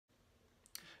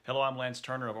Hello, I'm Lance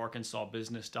Turner of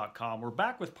ArkansasBusiness.com. We're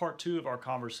back with part two of our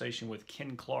conversation with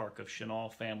Ken Clark of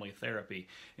Chenal Family Therapy.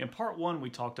 In part one, we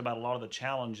talked about a lot of the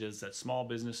challenges that small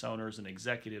business owners and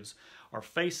executives are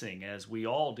facing as we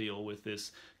all deal with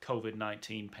this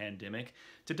COVID-19 pandemic.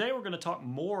 Today, we're going to talk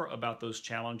more about those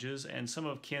challenges and some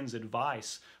of Ken's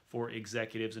advice for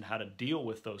executives and how to deal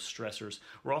with those stressors.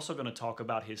 We're also going to talk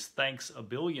about his Thanks a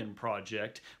Billion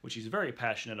project, which he's very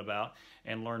passionate about,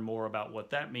 and learn more about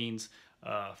what that means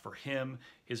for him,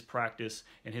 his practice,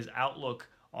 and his outlook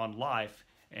on life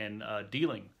and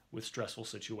dealing with stressful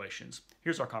situations.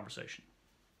 Here's our conversation.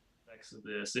 Thanks to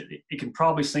this, it can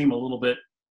probably seem a little bit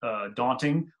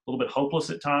daunting, a little bit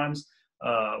hopeless at times.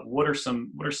 What are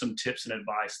some tips and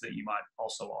advice that you might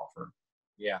also offer?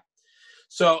 Yeah.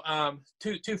 So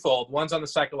twofold. One's on the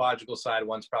psychological side.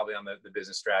 One's probably on the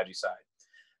business strategy side.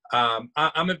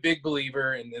 I'm a big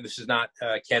believer, and this is not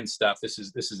Ken's stuff. This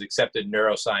is accepted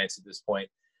neuroscience at this point.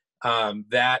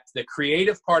 That the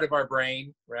creative part of our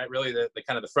brain, right, really the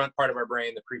kind of the front part of our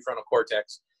brain, the prefrontal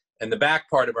cortex, and the back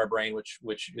part of our brain,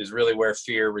 which is really where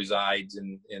fear resides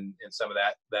and some of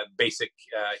that basic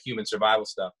human survival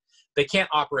stuff, they can't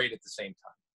operate at the same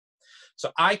time.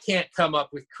 So I can't come up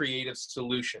with creative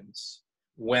solutions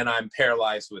when I'm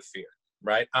paralyzed with fear.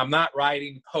 Right? I'm not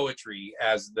writing poetry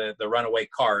as the runaway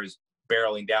car is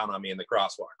barreling down on me in the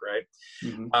crosswalk, right?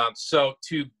 Mm-hmm. So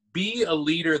to be a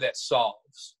leader that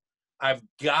solves, I've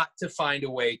got to find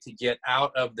a way to get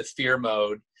out of the fear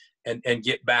mode and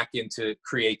get back into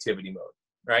creativity mode,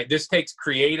 right? This takes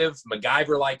creative,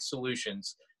 MacGyver-like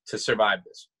solutions to survive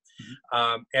this.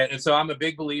 And so I'm a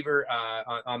big believer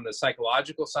on the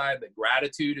psychological side that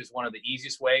gratitude is one of the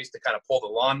easiest ways to kind of pull the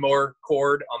lawnmower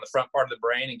cord on the front part of the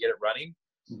brain and get it running.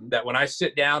 Mm-hmm. That when I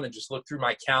sit down and just look through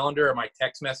my calendar or my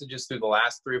text messages through the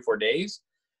last 3 or 4 days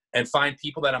and find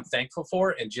people that I'm thankful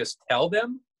for and just tell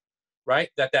them, right,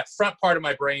 that front part of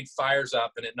my brain fires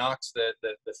up and it knocks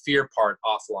the fear part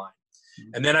offline.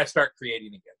 Mm-hmm. And then I start creating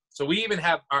again. So we even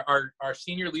have our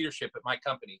senior leadership at my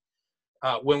company.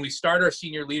 When we start our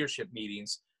senior leadership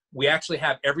meetings, we actually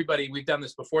have everybody, we've done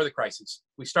this before the crisis.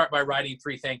 We start by writing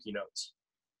 3 thank you notes.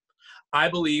 I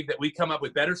believe that we come up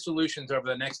with better solutions over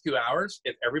the next 2 hours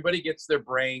if everybody gets their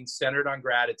brain centered on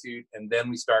gratitude, and then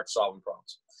we start solving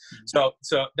problems. Mm-hmm.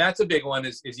 So that's a big one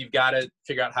is you've got to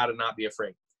figure out how to not be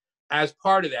afraid. As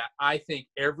part of that, I think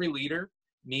every leader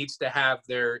needs to have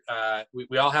their,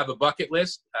 we all have a bucket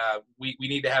list. We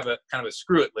need to have a kind of a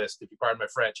screw it list, if you pardon my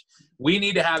French. We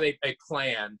need to have a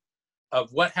plan of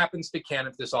what happens to Ken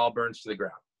if this all burns to the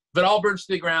ground. If it all burns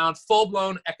to the ground,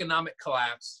 full-blown economic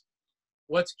collapse,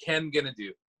 what's Ken going to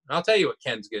do? And I'll tell you what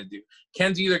Ken's going to do.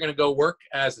 Ken's either going to go work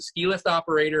as a ski lift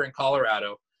operator in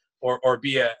Colorado or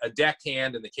be a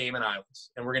deckhand in the Cayman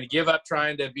Islands. And we're going to give up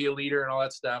trying to be a leader and all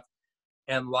that stuff,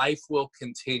 and life will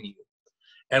continue.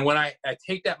 And when I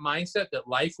take that mindset that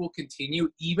life will continue,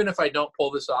 even if I don't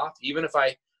pull this off, even if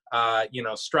I,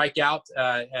 strike out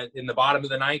in the bottom of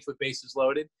the ninth with bases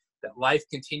loaded, that life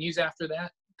continues after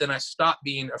that, then I stop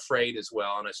being afraid as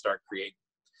well and I start creating.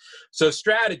 So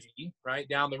strategy, right,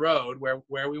 down the road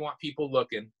where we want people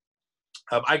looking.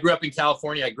 I grew up in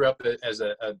California. I grew up as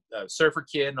a surfer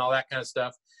kid and all that kind of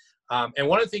stuff. And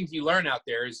one of the things you learn out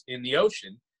there is in the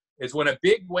ocean is when a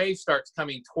big wave starts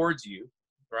coming towards you,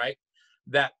 right,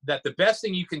 that the best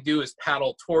thing you can do is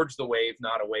paddle towards the wave,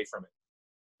 not away from it,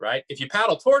 right? If you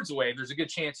paddle towards the wave, there's a good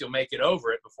chance you'll make it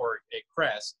over it before it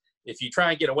crests. If you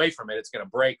try and get away from it, it's going to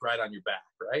break right on your back,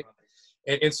 right?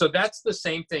 And so that's the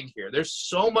same thing here. There's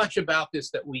so much about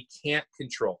this that we can't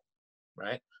control,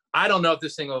 right? I don't know if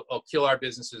this thing will kill our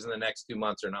businesses in the next 2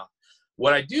 months or not.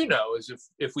 What I do know is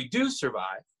if we do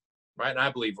survive, right, and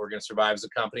I believe we're going to survive as a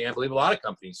company, I believe a lot of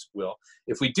companies will.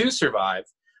 If we do survive,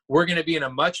 we're going to be in a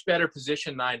much better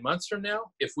position 9 months from now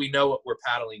if we know what we're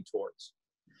paddling towards.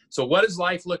 So what does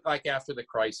life look like after the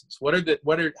crisis?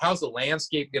 How's the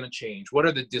landscape going to change? What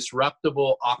are the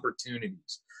disruptable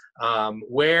opportunities?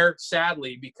 Where,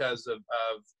 sadly, because of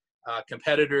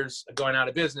competitors going out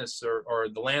of business or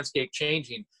the landscape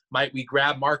changing, might we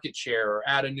grab market share or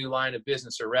add a new line of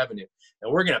business or revenue?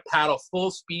 And we're going to paddle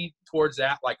full speed towards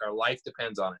that like our life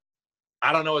depends on it.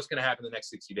 I don't know what's going to happen in the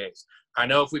next 60 days. I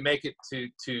know if we make it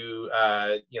to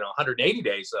 180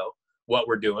 days, though, what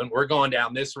we're doing, we're going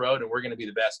down this road and we're going to be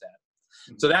the best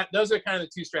at it. So those are kind of the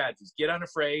 2 strategies: get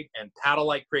unafraid and paddle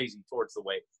like crazy towards the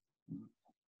wave.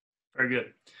 Very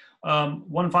good.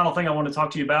 One final thing I want to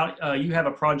talk to you about. You have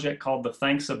a project called the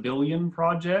Thanks a Billion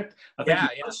project. I think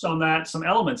you touched on that, some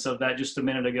elements of that just a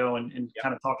minute ago and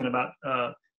kind of talking about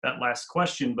that last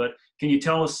question. But can you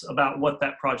tell us about what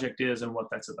that project is and what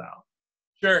that's about?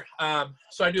 Sure.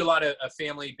 So I do a lot of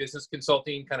family business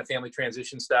consulting, kind of family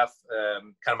transition stuff,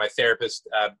 kind of my therapist,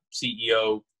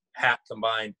 CEO hat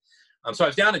combined. So I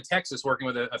was down in Texas working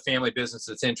with a family business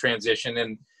that's in transition,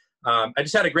 and I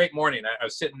just had a great morning. I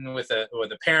was sitting with a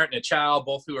parent and a child,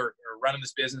 both who are running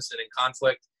this business and in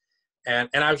conflict, and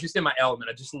I was just in my element.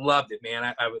 I just loved it, man.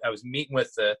 I was meeting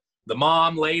with the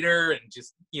mom later, and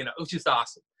just, it was just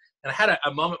awesome. And I had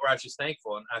a moment where I was just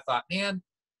thankful, and I thought, man,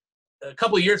 a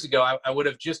couple of years ago, I would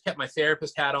have just kept my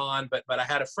therapist hat on, but I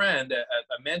had a friend,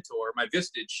 a mentor, my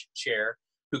Vistage chair,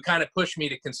 who kind of pushed me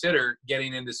to consider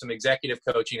getting into some executive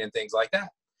coaching and things like that.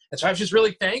 And so I was just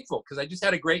really thankful, because I just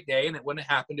had a great day, and it wouldn't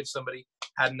have happened if somebody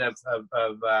hadn't have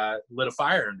lit a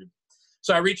fire under me.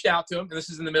 So I reached out to him, and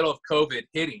this is in the middle of COVID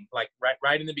hitting, like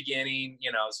right in the beginning.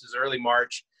 This is early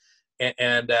March,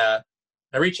 and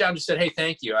I reached out and just said, hey,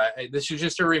 thank you. This is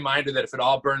just a reminder that if it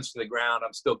all burns to the ground,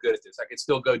 I'm still good at this. I could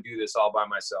still go do this all by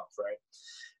myself, right?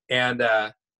 And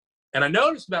I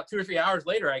noticed about 2 or 3 hours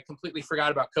later, I completely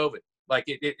forgot about COVID. Like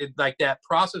it like that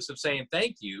process of saying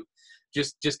thank you,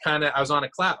 just kind of, I was on a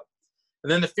cloud.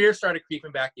 And then the fear started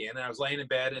creeping back in, and I was laying in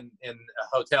bed in a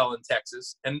hotel in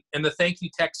Texas, and the thank you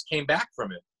text came back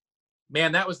from it.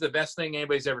 Man, that was the best thing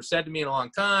anybody's ever said to me in a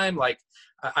long time. Like,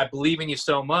 I believe in you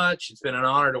so much. It's been an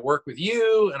honor to work with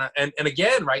you. And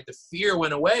again, right, the fear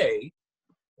went away,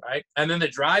 right? And then the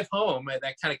drive home, and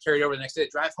that kind of carried over the next day. The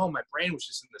drive home, my brain was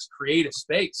just in this creative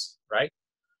space, right?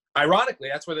 Ironically,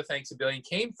 that's where the Thanks a Billion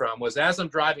came from, was as I'm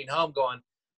driving home going,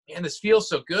 man, this feels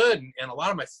so good. And a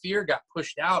lot of my fear got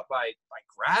pushed out by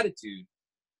gratitude.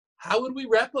 How would we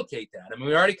replicate that? I mean,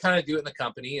 we already kind of do it in the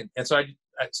company. And so I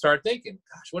started thinking,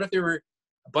 gosh, what if there were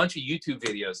a bunch of YouTube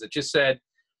videos that just said,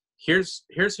 here's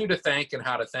who to thank and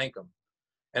how to thank them.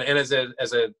 And as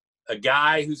a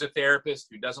guy who's a therapist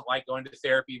who doesn't like going to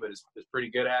therapy, but is pretty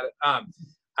good at it,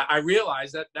 I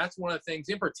realized that that's one of the things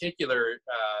in particular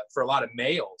for a lot of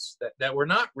males that we're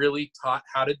not really taught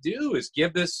how to do, is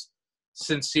give this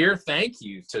sincere thank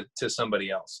you to somebody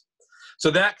else.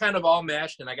 So that kind of all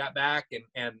meshed, and I got back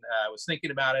and was thinking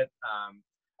about it.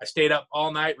 I stayed up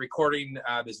all night recording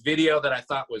this video that I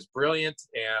thought was brilliant,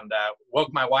 and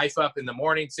woke my wife up in the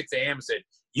morning, 6 a.m. and said,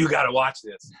 you got to watch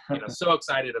this. So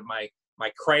excited of my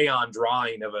crayon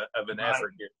drawing of an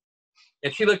effort here.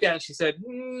 And she looked at it and she said,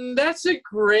 that's a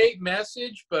great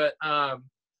message, but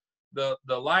the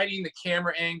lighting, the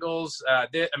camera angles,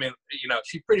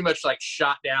 she pretty much like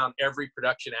shot down every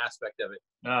production aspect of it.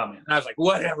 Oh, man. And I was like,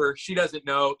 whatever, she doesn't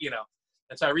know,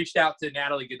 And so I reached out to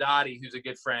Natalie Gadati, who's a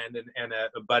good friend and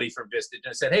a buddy from Vistage, and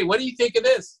I said, hey, what do you think of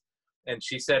this? And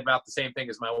she said about the same thing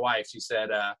as my wife. She said,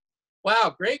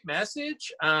 wow, great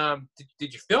message.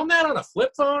 Did you film that on a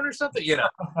flip phone or something?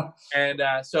 And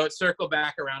so it circled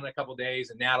back around in a couple of days,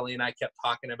 and Natalie and I kept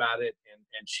talking about it,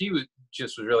 and she was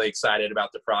really excited about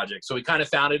the project. So we kind of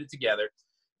founded it together.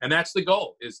 And that's the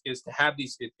goal, is to have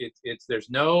these, there's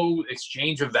no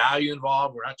exchange of value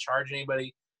involved. We're not charging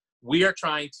anybody. We are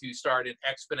trying to start an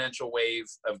exponential wave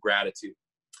of gratitude.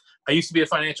 I used to be a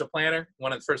financial planner.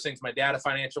 One of the first things my dad, a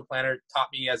financial planner, taught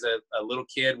me as a little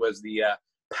kid was the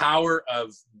power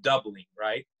of doubling,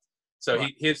 right? So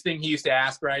his thing he used to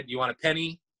ask, right, do you want a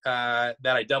penny that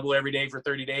I double every day for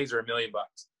 30 days, or $1 million?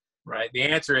 Right? The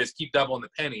answer is keep doubling the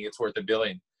penny. It's worth $1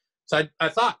 billion. So I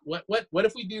thought, what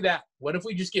if we do that? What if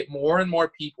we just get more and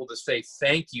more people to say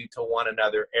thank you to one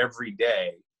another every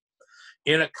day,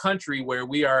 in a country where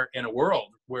we are, in a world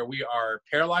where we are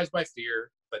paralyzed by fear,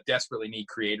 but desperately need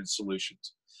creative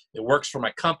solutions. It works for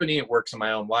my company. It works in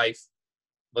my own life.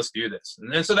 Let's do this.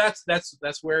 And so that's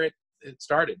where it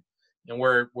started. And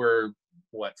we're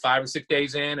what, 5 or 6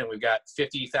 days in, and we've got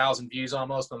 50,000 views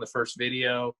almost on the first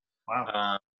video.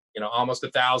 Wow. Almost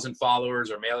 1,000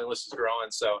 followers. Our mailing list is growing.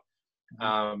 So,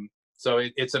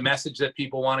 it's a message that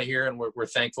people want to hear, and we're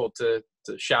thankful to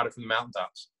shout it from the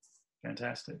mountaintops.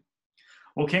 Fantastic.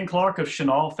 Well, Ken Clark of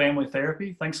Chenal Family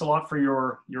Therapy, thanks a lot for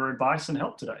your advice and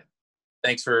help today.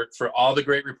 Thanks for all the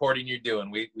great reporting you're doing.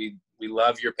 We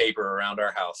love your paper around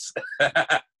our house.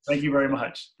 Thank you very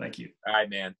much. Thank you. All right,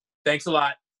 man. Thanks a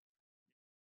lot.